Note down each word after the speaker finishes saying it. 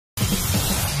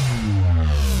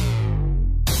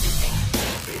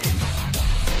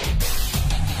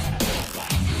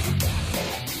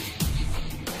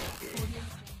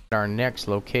Our next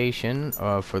location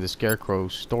for the Scarecrow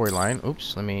storyline.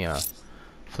 Oops, let me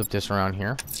flip this around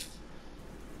here.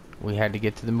 We had to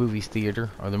get to the movie theater,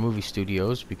 or the movie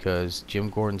studios, because Jim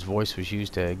Gordon's voice was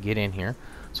used to get in here.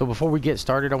 So before we get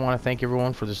started, I want to thank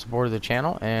everyone for the support of the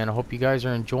channel, and I hope you guys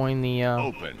are enjoying the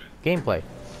gameplay.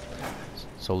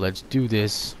 So let's do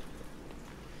this.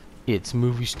 It's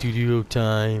movie studio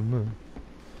time.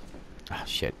 Ah,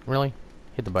 shit. Really?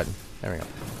 Hit the button. There we go.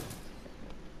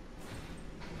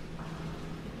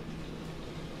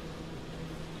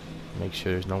 Make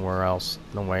sure there's nowhere else,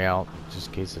 no way out, just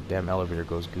in case the damn elevator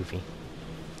goes goofy.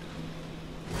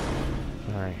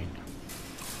 Alright.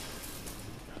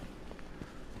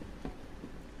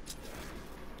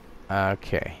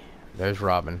 Okay. There's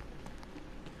Robin.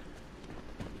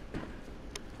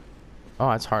 Oh,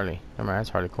 that's Harley. Never mind, that's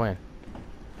Harley Quinn.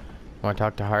 Want to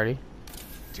talk to Hardy?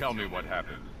 Tell me what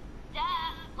happened.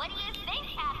 What do you think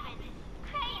happened?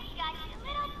 Crane's got your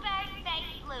little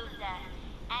bird-faced loser,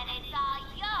 and it's all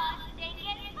yours to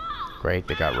get involved. Great,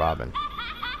 they got Robin.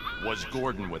 Was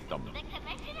Gordon with them? The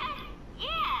commissioner?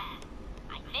 Yeah,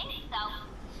 I think so.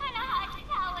 Kinda hard to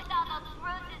tell with all those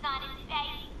bruises on his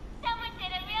face. Someone did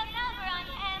a real number on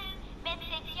him.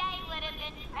 Mr. J would have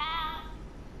been proud.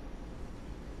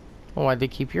 Well, why'd they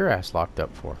keep your ass locked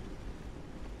up for?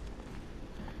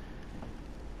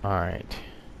 Alright.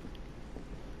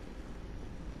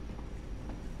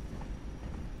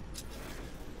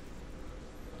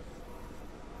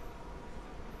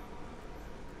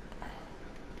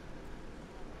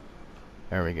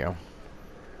 There we go.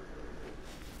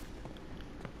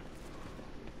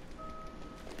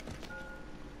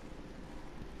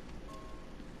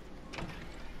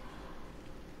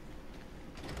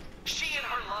 She and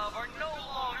her love are no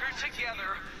longer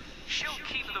together. She'll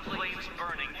keep the flames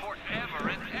burning forever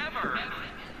and ever.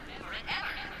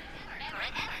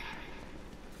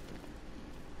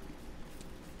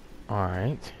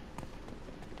 Alright.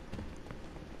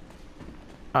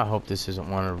 I hope this isn't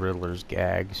one of Riddler's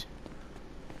gags.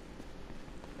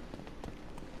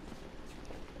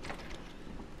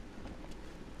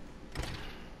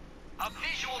 A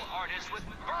visual artist with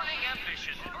burning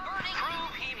ambition.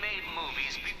 Prove he made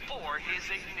movies before his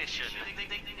ignition.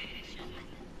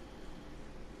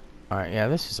 Alright, yeah,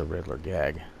 this is a Riddler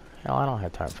gag. Hell, I don't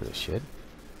have time for this shit.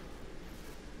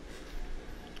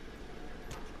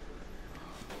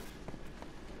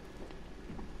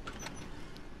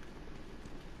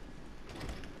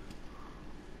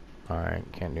 Alright,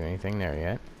 can't do anything there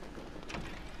yet.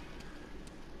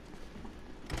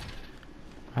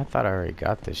 I thought I already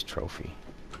got this trophy.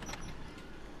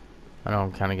 I know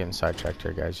I'm kind of getting sidetracked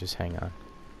here, guys. Just hang on.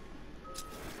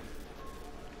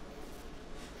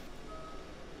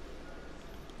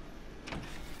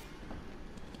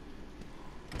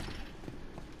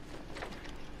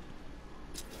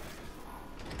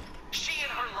 She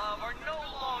and her love are no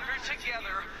longer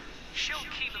together. She'll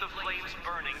keep the flames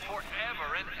burning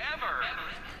forever and ever.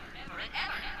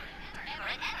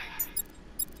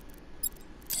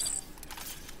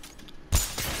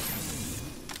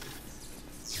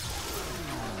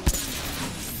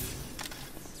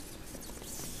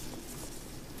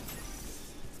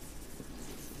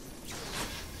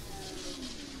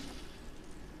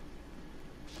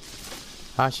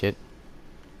 Ah, shit.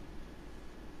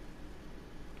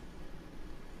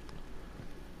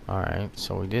 Alright,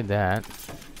 so we did that.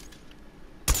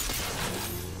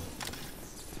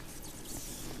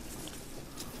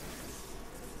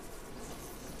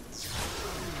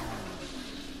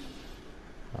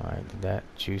 Alright, did that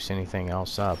juice anything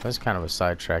else up? That's kind of a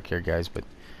sidetrack here, guys, but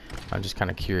I'm just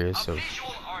kind of curious of...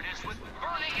 Visual artist with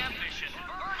burning ambition.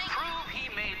 Prove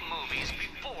he made movies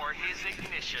before his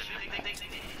ignition.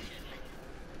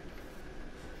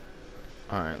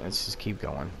 Alright, let's just keep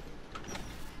going.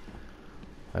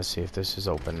 Let's see if this is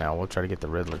open now. We'll try to get the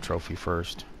Riddler trophy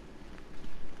first.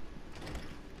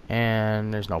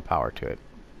 And there's no power to it.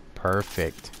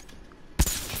 Perfect.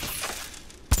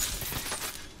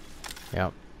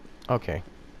 Yep. Okay.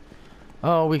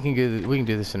 Oh, we can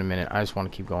do this in a minute. I just want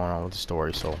to keep going on with the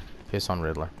story, so piss on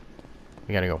Riddler.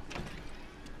 We gotta go.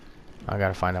 I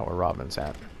gotta find out where Robin's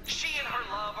at. She and her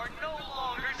love are no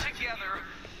longer together.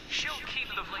 She'll keep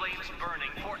the flames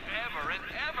burning forever and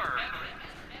ever.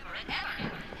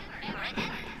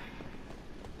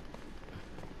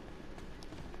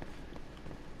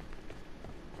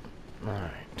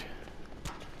 Alright.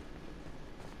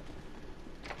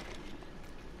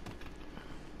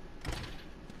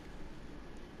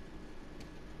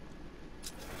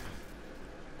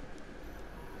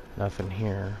 Nothing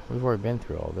here. We've already been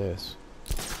through all this.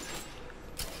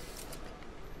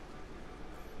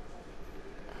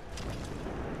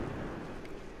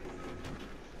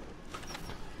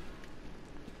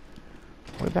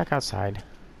 we back outside.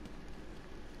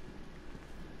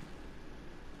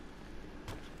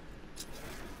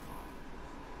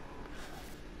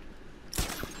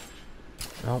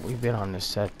 No, we've been on this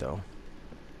set though.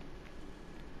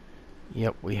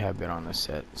 Yep, we have been on this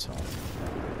set, so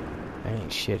there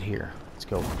ain't shit here. Let's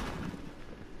go.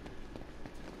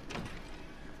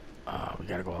 We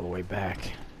gotta go all the way back.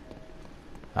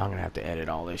 I'm gonna have to edit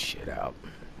all this shit out.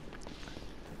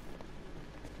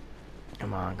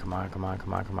 Come on, come on, come on,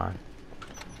 come on, come on.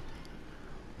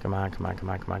 Come on, come on, come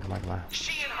on, come on, come on, come on.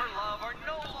 She and her love are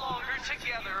no longer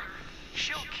together.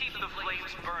 She'll keep the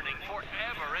flames burning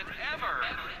forever and ever.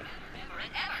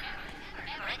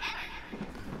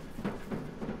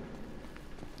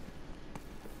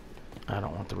 I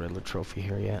don't want the Riddler trophy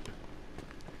here yet.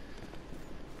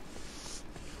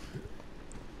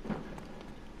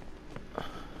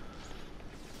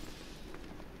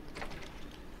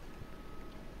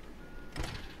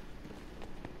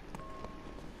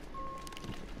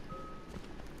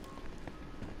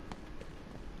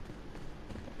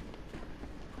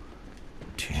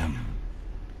 Tim.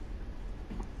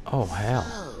 Oh, hell.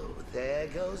 Oh, there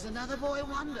goes another boy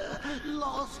wonder,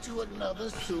 lost to another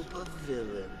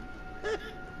supervillain.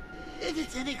 If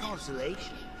it's any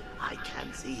consolation, I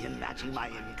can't see him matching my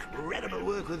incredible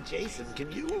work with Jason,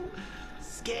 can you?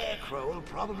 Scarecrow will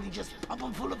probably just pump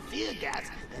him full of fear gas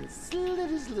and slit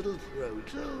his little throat.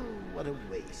 Oh, what a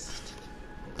waste.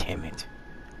 Damn it.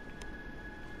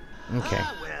 Okay.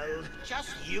 Ah, well, just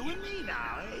you and me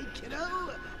now, eh,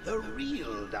 kiddo? The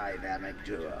real dynamic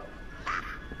duo.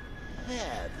 Ha!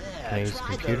 There, Plays try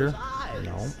computer? those eyes.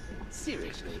 No.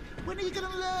 Seriously, when are you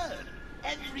gonna learn?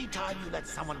 Every time you let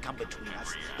someone come between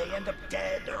us, they end up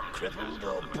dead or crippled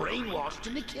or brainwashed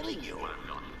into killing you.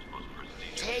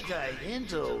 Take a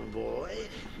hint, old boy.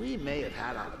 We may have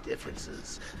had our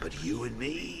differences, but you and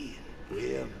me,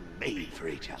 we're made for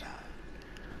each other.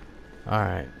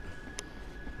 Alright.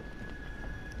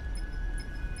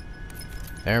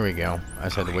 There we go. I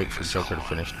just had to wait for Joker to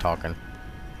finish talking.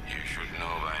 You should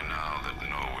know by now that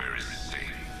nowhere is safe.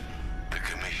 The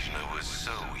Commissioner was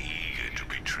so eager to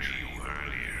betray you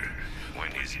earlier,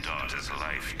 when his daughter's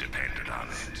life depended on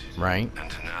it. Right.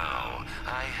 And now,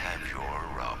 I have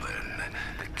your Robin,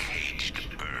 the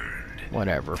caged bird.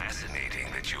 Whatever.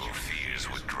 Fascinating that your fears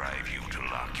would drive you to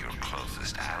lock your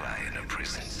closest ally in a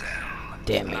prison cell.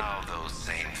 Damn it. Now those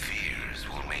same fears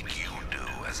will make you do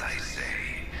as I say.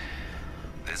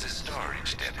 There's a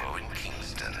storage depot in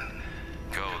Kingston.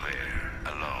 Go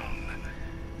there, alone.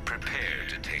 Prepare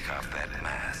to take off that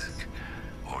mask,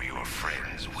 or your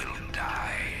friends will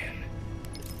die.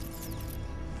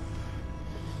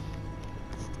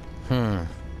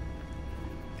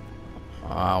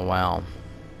 Oh, wow.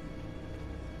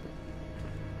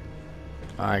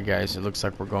 Alright, guys, it looks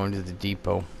like we're going to the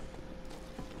depot.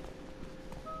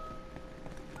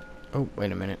 Oh,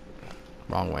 wait a minute.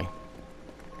 Wrong way.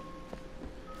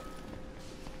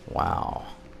 Wow.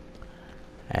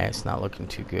 It's not looking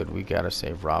too good. We gotta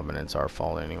save Robin. It's our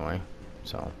fault anyway.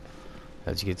 So,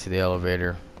 let's get to the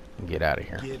elevator and get out of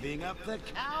here. Giving up the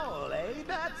cowl, eh,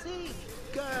 Batsy?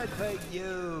 Good for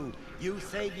you. You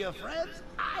save your friends,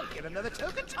 I get another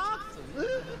token toxin.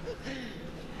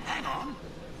 Hang on.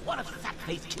 What if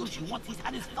Fatface kills you once he's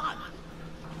had his fun?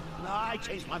 No, I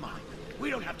changed my mind. We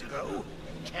don't have to go.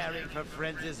 Caring for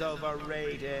friends is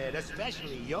overrated,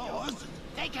 especially yours.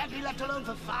 They can't be left alone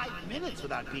for 5 minutes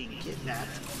without being kidnapped.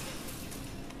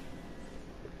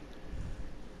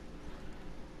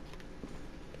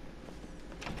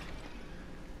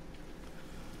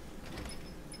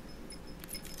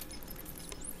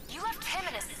 You left him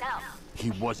in a cell.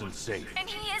 He wasn't safe. And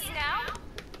he is now?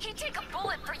 He'd take a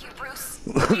bullet for you, Bruce.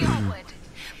 We all would.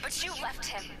 But you left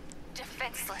him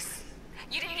defenseless.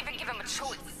 You didn't even give him a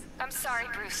choice. I'm sorry,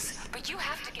 Bruce, but you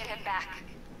have to get him back.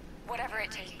 Whatever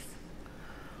it takes.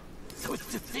 So it's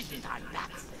decision time,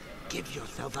 Bats. Give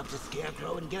yourself up to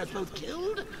Scarecrow and get us both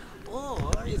killed?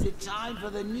 Or is it time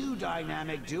for the new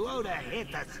dynamic duo to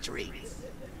hit the streets?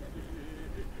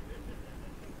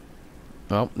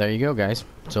 Well, there you go, guys.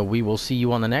 So we will see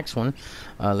you on the next one.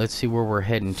 Let's see where we're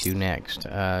heading to next.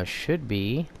 Should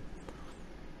be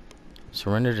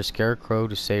surrender to Scarecrow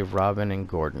to save Robin and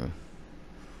Gordon.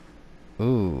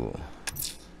 Ooh.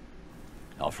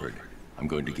 Alfred, I'm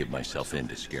going to give myself in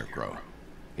to Scarecrow.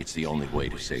 It's the only way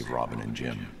to save Robin and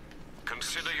Jim.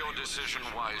 Consider your decision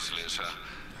wisely, sir.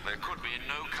 There could be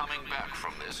no coming back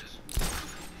from this.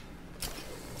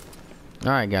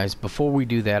 Alright guys, before we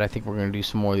do that, I think we're going to do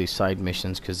some more of these side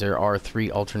missions, because there are 3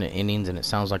 alternate endings, and it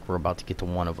sounds like we're about to get to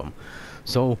one of them.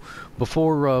 So,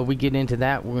 before we get into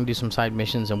that, we're going to do some side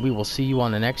missions, and we will see you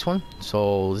on the next one.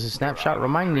 So, this is Snapshot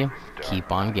reminding you,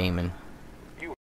 keep on gaming.